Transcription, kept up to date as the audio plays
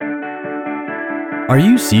Are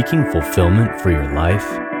you seeking fulfillment for your life?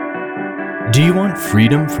 Do you want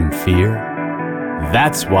freedom from fear?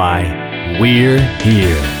 That's why we're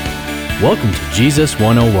here. Welcome to Jesus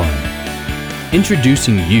 101,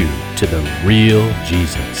 introducing you to the real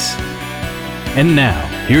Jesus. And now,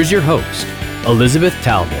 here's your host, Elizabeth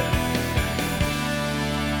Talbot.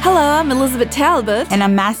 Hello, I'm Elizabeth Talbot. And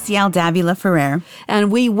I'm Maciel Davila Ferrer.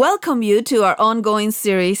 And we welcome you to our ongoing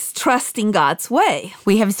series, Trusting God's Way.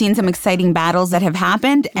 We have seen some exciting battles that have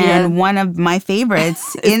happened, and one of my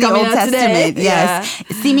favorites in the Old Testament. Today. Yes.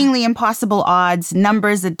 Yeah. Seemingly impossible odds,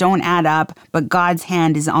 numbers that don't add up, but God's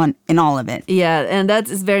hand is on in all of it. Yeah, and that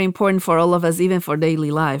is very important for all of us, even for daily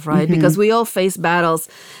life, right? Mm-hmm. Because we all face battles.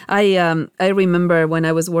 I remember when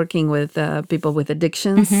I was working with people with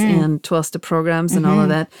addictions and 12-step programs and all of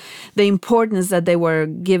that, the importance that they were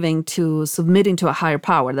giving to submitting to a higher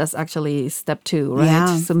power. That's actually step 2, right?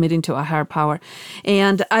 Yeah. Submitting to a higher power.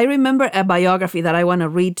 And I remember a biography that I want to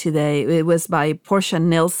read today. It was by Portia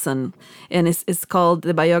Nilsson, and it's called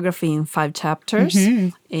The Biography in 5 Chapters.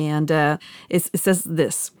 And it says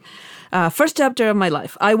this. First chapter of my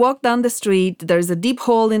life. I walk down the street. There's a deep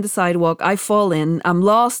hole in the sidewalk. I fall in. I'm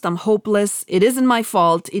lost. I'm hopeless. It isn't my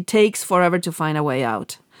fault. It takes forever to find a way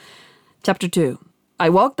out. Chapter 2. I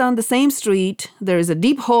walk down the same street. There is a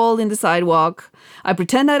deep hole in the sidewalk. I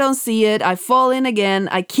pretend I don't see it. I fall in again.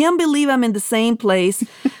 I can't believe I'm in the same place,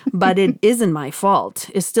 but it isn't my fault.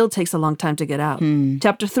 It still takes a long time to get out.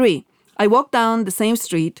 Chapter 3. I walk down the same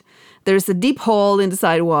street. There's a deep hole in the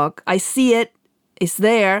sidewalk. I see it. It's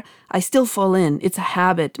there. I still fall in. It's a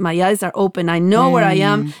habit. My eyes are open. I know where I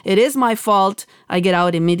am. It is my fault. I get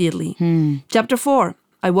out immediately. Chapter 4.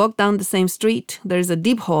 I walk down the same street. There's a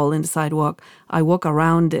deep hole in the sidewalk. I walk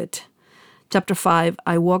around it. Chapter 5.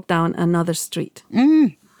 I walk down another street.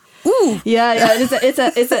 Ooh. Yeah.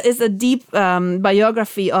 It's a deep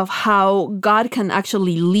biography of how God can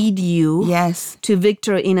actually lead you to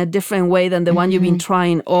victory in a different way than the one you've been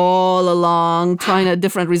trying all along, trying a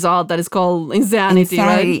different result that is called insanity,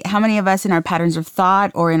 right? How many of us in our patterns of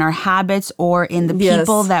thought or in our habits or in the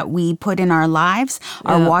people that we put in our lives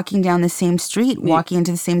are walking down the same street, walking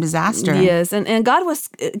into the same disaster? Yes, and God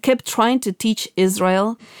kept trying to teach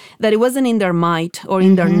Israel that it wasn't in their might or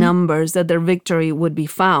in their numbers that their victory would be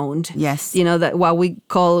found. Yes. You know, that what we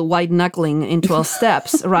call white knuckling in 12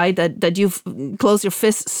 steps, right? That you close your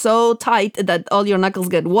fists so tight that all your knuckles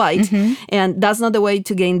get white. And that's not the way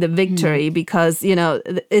to gain the victory because, you know,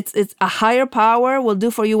 it's a higher power will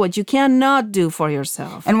do for you what you cannot do for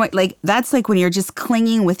yourself. And that's like when you're just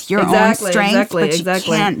clinging with your own strength, but you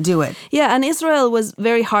can't do it. Yeah, and Israel was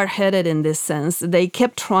very hard-headed in this sense. They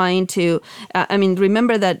kept trying to,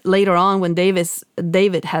 remember that later on when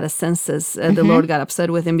David had a census, the Lord got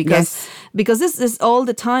upset with him because this is all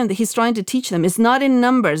the time that he's trying to teach them. It's not in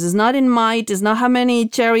numbers. It's not in might. It's not how many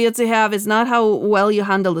chariots you have. It's not how well you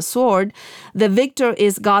handle the sword. The victor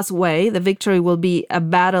is God's way. The victory will be a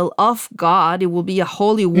battle of God. It will be a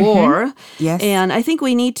holy war. Yes. And I think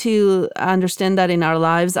we need to understand that in our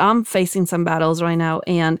lives. I'm facing some battles right now,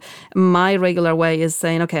 and my regular way is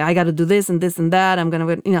saying, okay, I got to do this and this and that. I'm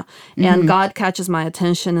going to, and God catches my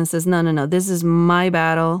attention and says, no, this is my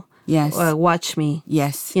battle. Yes. Watch me.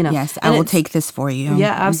 Yes. You know. Yes. I will take this for you.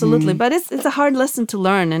 Yeah, absolutely. But it's a hard lesson to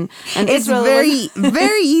learn, and it's Israel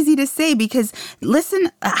very easy to say because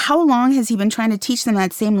listen, how long has he been trying to teach them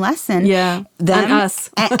that same lesson? Yeah, them and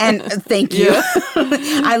us. And thank you.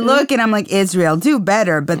 I look and I'm like, Israel, do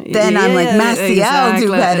better, but then I'm like, Maciel,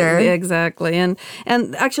 do better. Exactly. And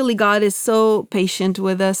actually, God is so patient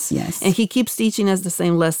with us. Yes. And He keeps teaching us the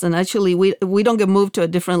same lesson. Actually, we don't get moved to a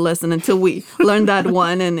different lesson until we learn that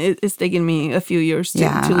one, and it's taken me a few years to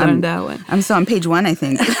learn that one. I'm still on page 1, I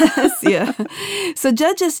think. Yeah. So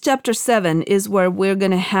Judges chapter 7 is where we're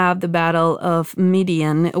going to have the battle of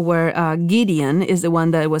Midian, where Gideon is the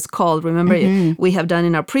one that was called. Remember, we have done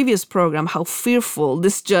in our previous program how fearful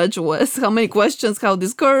this judge was, how many questions, how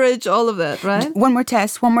discouraged, all of that, right? One more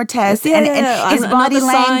test. Yeah, and his body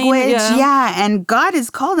language. And God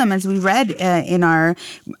has called him, as we read in our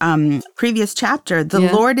previous chapter, the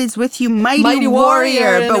Lord is with you, mighty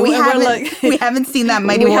warrior. But we haven't seen that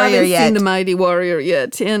mighty warrior yet. We haven't seen the mighty warrior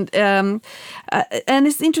yet. And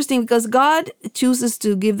it's interesting because God chooses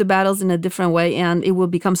to give the battles in a different way, and it will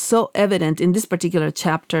become so evident in this particular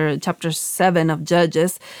chapter 7 of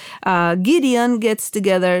Judges. Gideon gets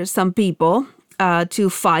together some people to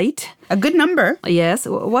fight. A good number. Yes.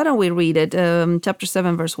 Why don't we read it? Chapter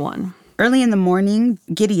 7, verse 1. Early in the morning,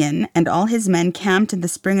 Gideon and all his men camped in the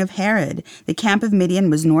spring of Harod. The camp of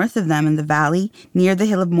Midian was north of them in the valley, near the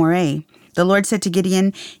hill of Moreh. The Lord said to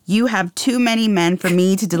Gideon, "You have too many men for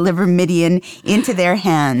me to deliver Midian into their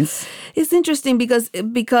hands." It's interesting because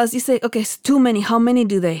you say, okay, it's too many. How many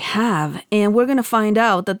do they have? And we're going to find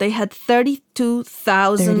out that they had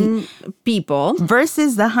 32,000 people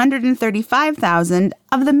versus the 135,000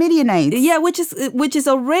 of the Midianites. Yeah, which is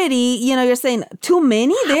already, you're saying too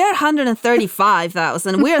many. They are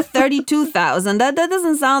 135,000. We are 32,000. That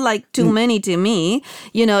doesn't sound like too many to me.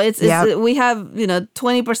 We have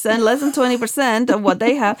 20%, less than 20% of what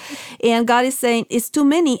they have, and God is saying it's too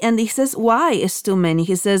many. And He says, why it's too many?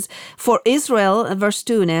 He says, for Israel, verse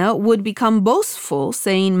 2 now, would become boastful,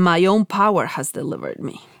 saying, my own power has delivered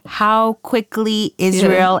me. How quickly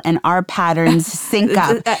Israel and our patterns sync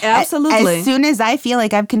up. Absolutely. As soon as I feel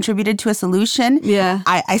like I've contributed to a solution,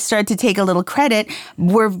 I start to take a little credit.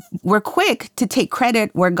 We're quick to take credit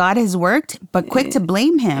where God has worked, but quick to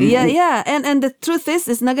blame Him. Yeah. And the truth is,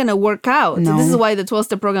 it's not going to work out. No. This is why the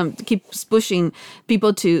 12-step program keeps pushing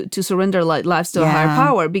people to surrender lives to a higher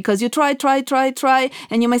power, because you try,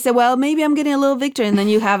 and you might say, well, maybe I'm getting a little victory, and then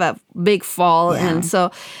you have a big fall. And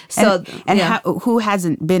who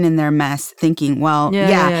hasn't been in their mess thinking, well,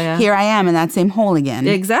 here I am in that same hole again.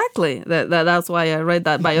 Exactly. That's why I read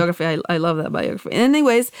that biography. I love that biography.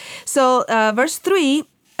 Anyways, so verse 3,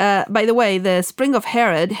 by the way, the spring of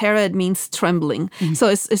Herod means trembling. Mm-hmm. So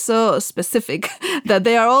it's so specific that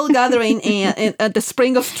they are all gathering at the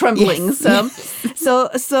spring of trembling. So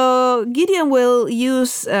Gideon will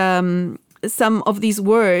use some of these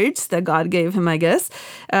words that God gave him, I guess,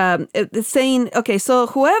 saying, okay, so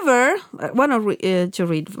whoever, why don't you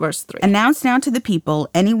read verse 3? Announce now to the people,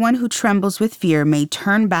 anyone who trembles with fear may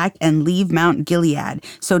turn back and leave Mount Gilead.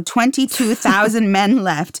 So 22,000 men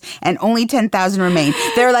left and only 10,000 remain.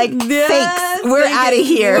 They're like, thanks, we're out of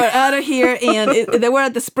here. We're out of here. And they were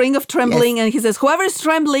at the spring of trembling. Yes. And he says, whoever is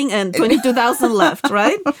trembling, and 22,000 left,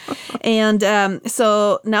 right? And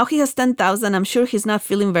so now he has 10,000. I'm sure he's not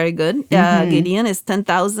feeling very good. Gideon is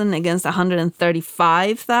 10,000 against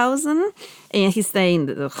 135,000. And he's saying,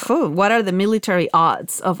 what are the military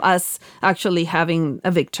odds of us actually having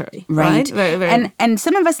a victory? Right? Very, very. And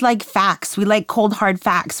some of us like facts. We like cold, hard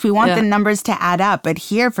facts. We want the numbers to add up. But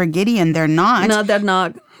here for Gideon, they're not. No, they're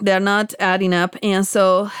not. They're not adding up. And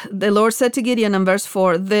so the Lord said to Gideon in verse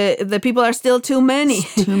 4, the people are still too many.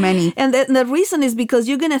 It's too many. And the reason is because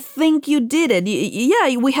you're going to think you did it.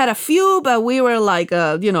 Yeah, we had a few, but we were like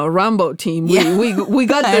a, Rambo team. We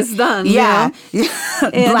got this done. Yeah.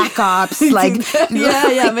 Black Ops, like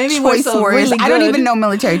maybe choice we're warriors. really I don't even know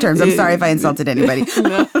military terms. I'm sorry if I insulted anybody.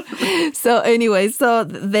 No. So anyway,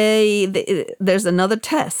 there's another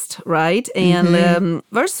test, right? And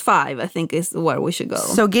verse 5, I think, is where we should go.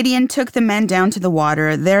 So Gideon took the men down to the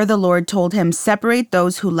water. There the Lord told him, separate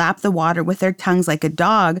those who lap the water with their tongues like a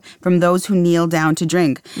dog from those who kneel down to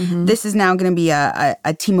drink. Mm-hmm. This is now going to be a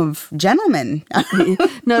team of gentlemen.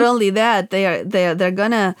 Not only that, they're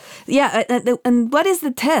gonna and what is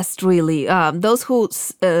the test really? Those who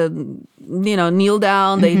kneel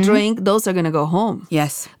down, they drink, those are gonna go home.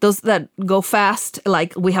 Yes. Those that go fast,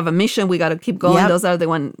 like we have a mission, we got to keep going. Yep. Those are the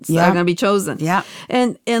ones that are gonna be chosen. Yeah.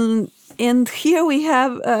 And here we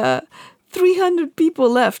have 300 people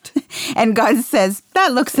left. And God says,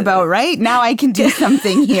 that looks about right. Now I can do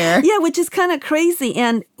something here. Yeah, which is kind of crazy.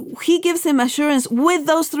 And He gives him assurance with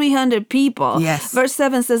those 300 people. Yes. Verse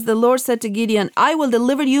 7 says, the Lord said to Gideon, I will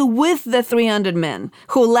deliver you with the 300 men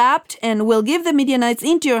who lapped and will give the Midianites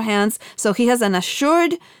into your hands. So he has an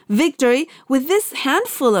assured victory with this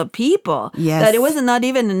handful of people. Yes. That it wasn't not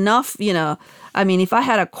even enough, I mean, if I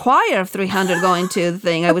had a choir of 300 going to the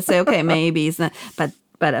thing, I would say, okay, maybe it's not, but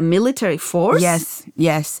a military force?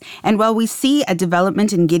 Yes. And while we see a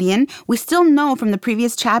development in Gideon, we still know from the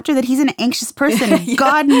previous chapter that he's an anxious person.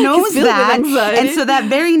 God knows that. And so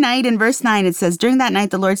that very night in verse 9, it says, during that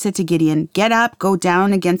night, the Lord said to Gideon, get up, go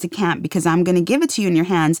down against the camp, because I'm going to give it to you in your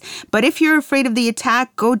hands. But if you're afraid of the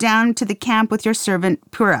attack, go down to the camp with your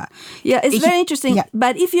servant Purah. Yeah, it's very interesting. Yeah.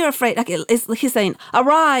 But if you're afraid, he's saying,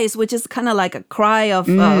 arise, which is kind of like a cry of,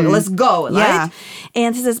 let's go, right? Yeah.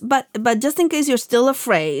 And he says, but just in case you're still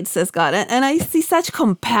afraid, says God. And I see such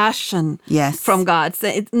compassion from God,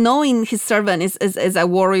 knowing His servant is a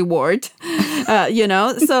worry ward,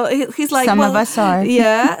 So He's like, some of us are.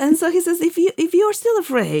 Yeah. And so He says, if you are still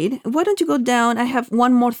afraid, why don't you go down? I have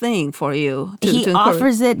one more thing for you. He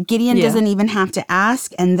offers it. Gideon doesn't even have to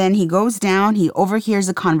ask. And then he goes down. He overhears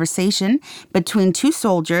a conversation between two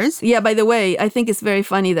soldiers. Yeah, by the way, I think it's very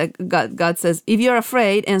funny that God says, if you're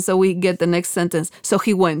afraid, and so we get the next sentence, so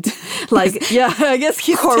he went. Like, I guess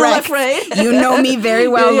he's correct. Still afraid. You know me very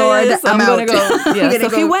well, Lord. So I'm out. Gonna go. Yeah. So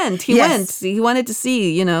go. he went. He went. He wanted to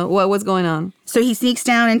see, what was going on. So he sneaks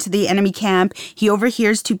down into the enemy camp. He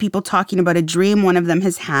overhears two people talking about a dream one of them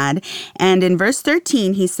has had. And in verse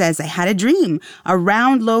 13, he says, I had a dream. A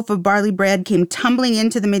round loaf of barley bread came tumbling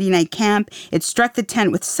into the Midianite camp. It struck the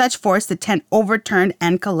tent with such force, the tent overturned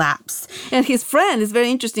and collapsed. And his friend is very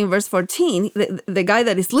interesting. Verse 14, the guy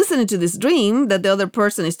that is listening to this dream that the other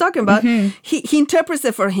person is talking about, he interprets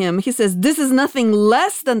it for him. He says, this is nothing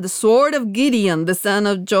less than the sword of Gideon, the son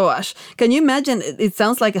of Joash. Can you imagine? It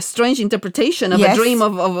sounds like a strange interpretation of a dream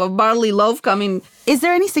of a barley loaf coming. Is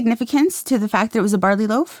there any significance to the fact that it was a barley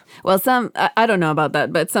loaf? Well, I don't know about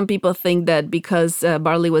that, but some people think that because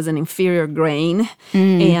barley was an inferior grain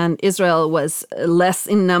and Israel was less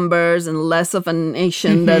in numbers and less of a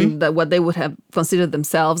nation than what they would have considered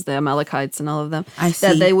themselves, the Amalekites and all of them,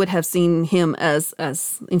 that they would have seen him as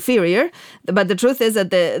inferior. But the truth is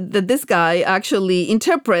that this guy actually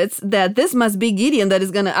interprets that this must be Gideon that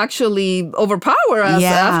is going to actually overpower us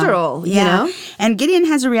after all. You know? And Gideon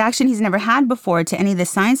has a reaction he's never had before to any of the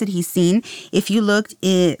signs that he's seen. If you look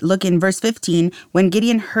in verse 15, when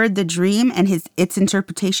Gideon heard the dream and its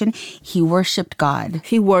interpretation, he worshipped God.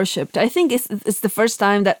 He worshipped. I think it's the first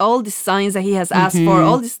time that all these signs that he has asked for,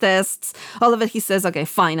 all these tests, all of it, he says, okay,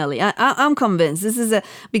 finally, I'm convinced. This is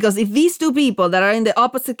because if these two people that are in the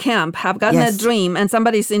opposite camp have gotten a dream and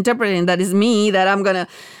somebody's interpreting that is me, that I'm going to...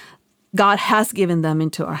 God has given them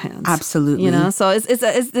into our hands. Absolutely. You know, so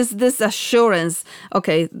it's this assurance,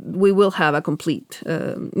 okay, we will have a complete,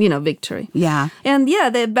 victory. Yeah. And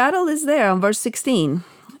the battle is there on verse 16.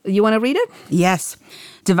 You want to read it? Yes.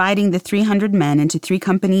 Dividing the 300 men into 3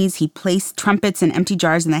 companies, he placed trumpets and empty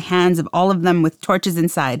jars in the hands of all of them with torches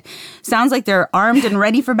inside. Sounds like they're armed and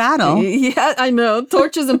ready for battle. Yeah, I know.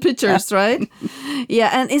 Torches and pitchers, right?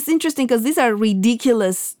 Yeah, and it's interesting because these are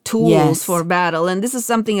ridiculous tools for battle. And this is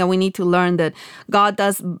something that we need to learn, that God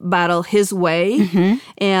does battle his way.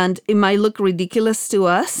 And it might look ridiculous to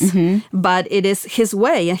us, but it is his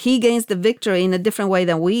way. And he gains the victory in a different way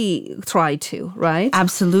than we try to, right?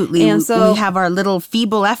 Absolutely. And so we have our little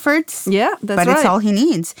feeble efforts. Yeah, that's right. But it's all he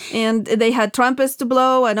needs. And they had trumpets to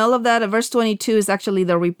blow and all of that. Verse 22 is actually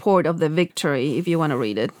the report of the victory, if you want to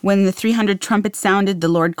read it. When the 300 trumpets sounded, the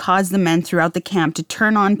Lord caused the men throughout the camp to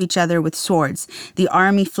turn on each other with swords. The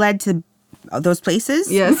army fled to those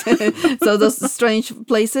places? Yes. So those strange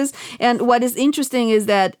places. And what is interesting is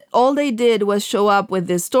that all they did was show up with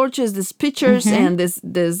these torches, these pitchers, and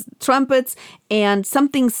these trumpets, and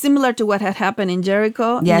something similar to what had happened in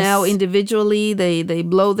Jericho. Yes. Now, individually, they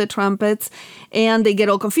blow the trumpets, and they get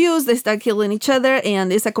all confused. They start killing each other,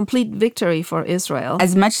 and it's a complete victory for Israel.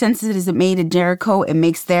 As much sense as it made in Jericho, it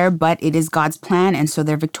makes there, but it is God's plan, and so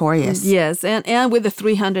they're victorious. Yes, and with the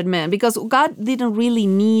 300 men, because God didn't really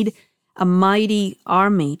need a mighty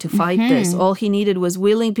army to fight this. All he needed was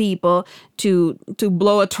willing people to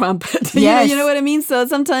blow a trumpet. Yes. You know what I mean? So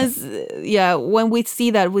sometimes, when we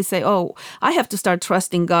see that, we say, oh, I have to start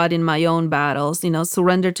trusting God in my own battles,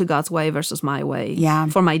 surrender to God's way versus my way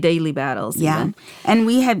for my daily battles. Yeah. Even. And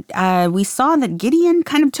we saw that Gideon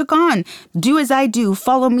kind of took on, do as I do,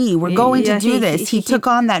 follow me. We're going to do this. He took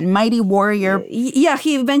on that mighty warrior. Yeah,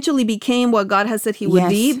 he eventually became what God has said he would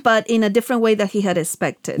be, but in a different way that he had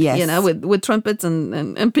expected. Yes. With trumpets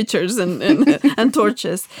and pitchers and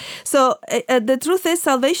torches. So the truth is,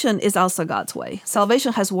 salvation is also God's way.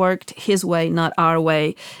 Salvation has worked his way, not our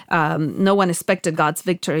way. No one expected God's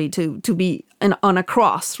victory to be on a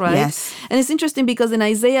cross, right? Yes. And it's interesting because in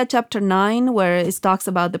Isaiah chapter 9, where it talks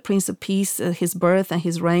about the Prince of Peace, his birth and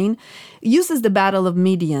his reign, uses the battle of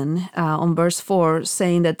Midian on verse 4,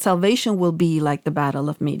 saying that salvation will be like the battle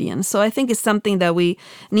of Midian. So I think it's something that we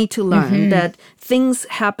need to learn, that things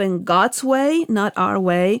happen God's way, not our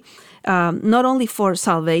way. Not only for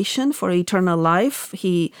salvation, for eternal life,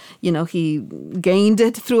 he gained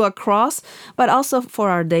it through a cross, but also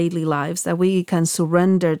for our daily lives, that we can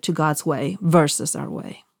surrender to God's way versus our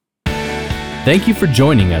way. Thank you for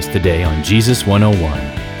joining us today on Jesus 101.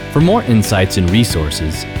 For more insights and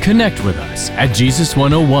resources, connect with us at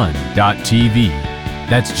Jesus101.tv.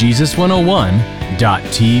 That's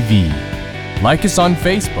Jesus101.tv. Like us on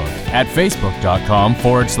Facebook at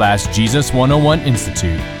facebook.com/Jesus101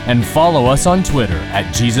 Institute and follow us on Twitter at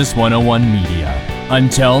Jesus101 Media.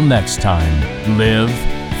 Until next time, live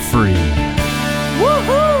free.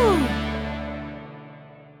 Woohoo!